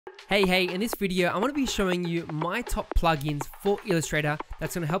Hey, in this video, I'm going to be showing you my top plugins for Illustrator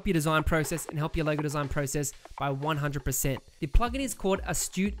that's going to help your design process and help your logo design process by 100%. The plugin is called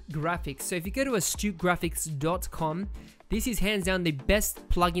Astute Graphics. So if you go to astutegraphics.com, this is hands down the best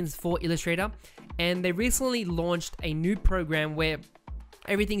plugins for Illustrator. And they recently launched a new program where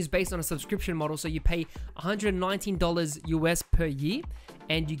everything is based on a subscription model. So you pay $119 US per year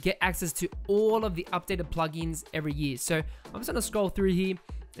and you get access to all of the updated plugins every year. So I'm just going to scroll through here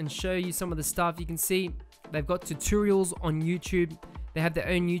and show you some of the stuff. You can see they've got tutorials on YouTube. They have their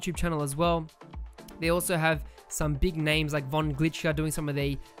own YouTube channel as well. They also have some big names like Von Glitcher doing some of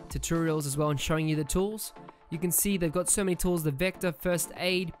the tutorials as well and showing you the tools. You can see they've got so many tools: the Vector, First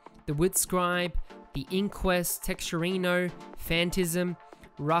Aid, the Width Scribe, the Inquest, Texturino, Phantasm,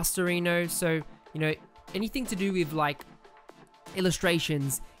 Rasterino. So, you know, anything to do with like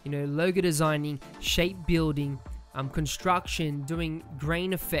illustrations, you know, logo designing, shape building, construction, doing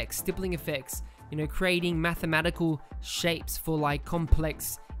grain effects, stippling effects, you know, creating mathematical shapes for like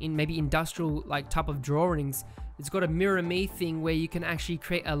complex in maybe industrial like type of drawings. It's got a mirror me thing where you can actually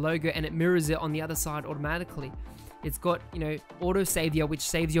create a logo and it mirrors it on the other side automatically. It's got, you know, auto savior, which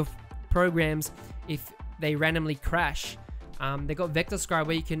saves your programs if they randomly crash. They got Vector Scribe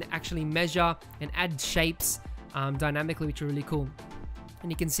where you can actually measure and add shapes dynamically, which are really cool. And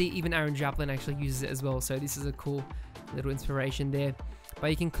you can see even Aaron Draplin actually uses it as well. So this is a cool little inspiration there.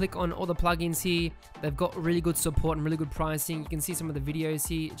 But you can click on all the plugins here. They've got really good support and really good pricing. You can see some of the videos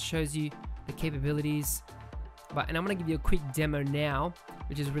here. It shows you the capabilities. And I'm going to give you a quick demo now,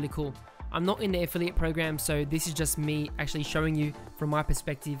 which is really cool. I'm not in the affiliate program, so this is just me actually showing you from my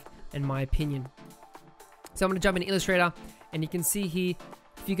perspective and my opinion. So I'm going to jump in Illustrator, and you can see here,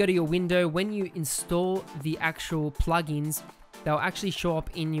 if you go to your window, when you install the actual plugins, they'll actually show up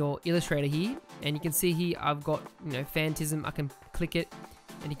in your Illustrator here. And you can see here, I've got, you know, Phantasm. I can click it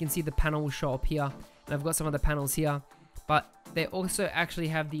and you can see the panel will show up here. And I've got some other panels here, but they also actually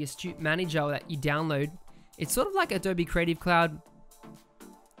have the Astute Manager that you download. It's sort of like Adobe Creative Cloud.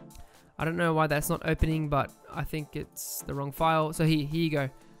 I don't know why that's not opening, but I think it's the wrong file. So here you go.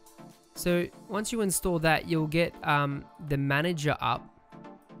 So once you install that, you'll get the manager up,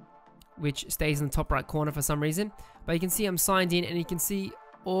 which stays in the top right corner for some reason. But you can see I'm signed in and you can see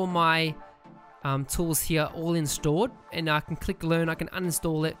all my tools here all installed, and I can click learn, I can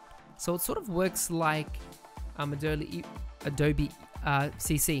uninstall it. So it sort of works like Adobe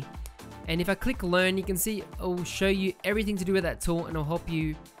CC. And if I click learn, you can see it will show you everything to do with that tool and it'll help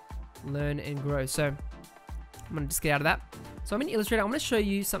you learn and grow. So I'm gonna just get out of that. So I'm in Illustrator. I'm gonna show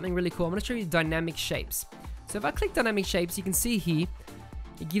you something really cool. I'm gonna show you dynamic shapes. So if I click dynamic shapes, you can see here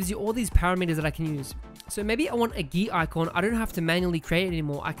it gives you all these parameters that I can use. So maybe I want a gear icon. I don't have to manually create it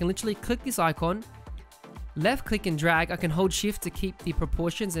anymore. I can literally click this icon, left click and drag. I can hold shift to keep the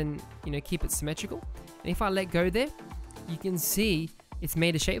proportions and, you know, keep it symmetrical. And if I let go there, you can see it's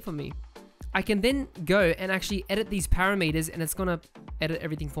made a shape for me. I can then go and actually edit these parameters and it's gonna edit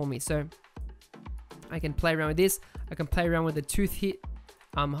everything for me. So I can play around with this. I can play around with the tooth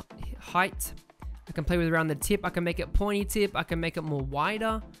height. I can play with around the tip. I can make it pointy tip. I can make it more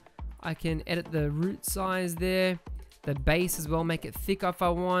wider. I can edit the root size there. The base as well, make it thicker if I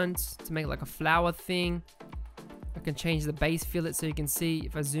want to make it like a flower thing. I can change the base fillet so you can see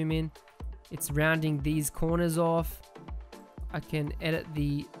if I zoom in, it's rounding these corners off. I can edit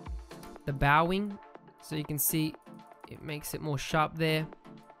the bowing so you can see it makes it more sharp there.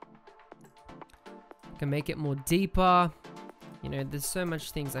 I can make it more deeper. You know, there's so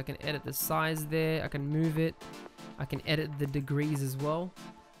much things. I can edit the size there. I can move it. I can edit the degrees as well.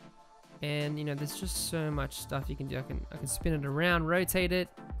 And, you know, there's just so much stuff you can do. I can spin it around, rotate it.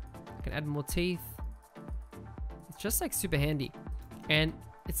 I can add more teeth. It's just like super handy. And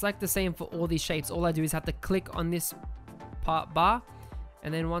it's like the same for all these shapes. All I do is have to click on this bar.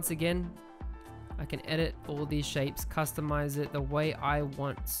 And then once again, I can edit all these shapes, customize it the way I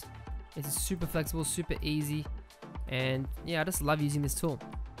want. It's super flexible, super easy. And yeah, I just love using this tool.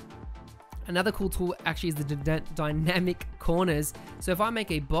 Another cool tool actually is the dynamic corners. So if I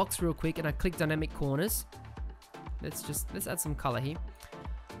make a box real quick and I click dynamic corners, let's add some color here.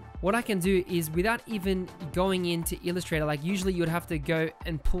 What I can do is, without even going into Illustrator, like usually you'd have to go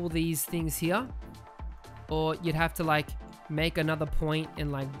and pull these things here, or you'd have to like make another point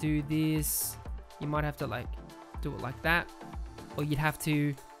and like do this. You might have to like do it like that, or you'd have to,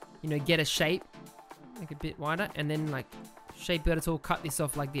 you know, get a shape, make it a bit wider, and then like shape builder tool, cut this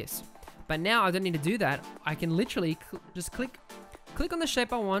off like this. But now I don't need to do that. I can literally just click on the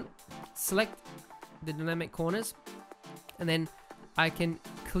shape I want, select the dynamic corners, and then I can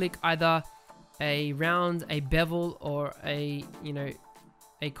click either a round, a bevel, or a, you know,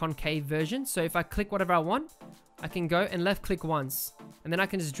 a concave version. So if I click whatever I want, I can go and left click once, and then I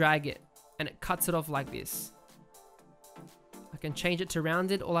can just drag it and it cuts it off like this. I can change it to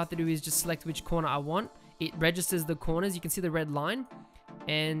rounded. All I have to do is just select which corner I want. It registers the corners. You can see the red line,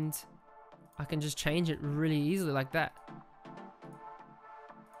 and I can just change it really easily like that.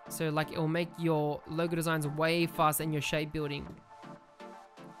 So like it will make your logo designs way faster in your shape building.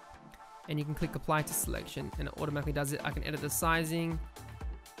 And you can click apply to selection and it automatically does it. I can edit the sizing.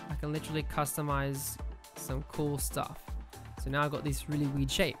 I can literally customize some cool stuff. So now I've got this really weird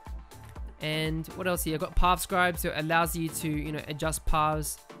shape. And what else here? I've got path scribe, so it allows you to, you know, adjust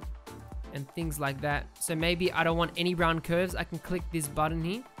paths and things like that. So maybe I don't want any round curves. I can click this button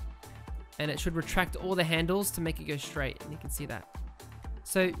here and it should retract all the handles to make it go straight, and you can see that.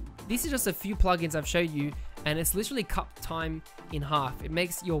 So this is just a few plugins I've showed you, and it's literally cut time in half. It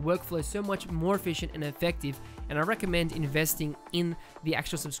makes your workflow so much more efficient and effective, and I recommend investing in the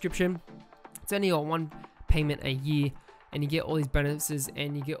actual subscription. It's only on one payment a year, and you get all these bonuses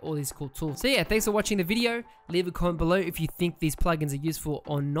and you get all these cool tools. So yeah, thanks for watching the video. Leave a comment below if you think these plugins are useful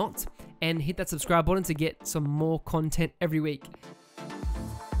or not, and hit that subscribe button to get some more content every week.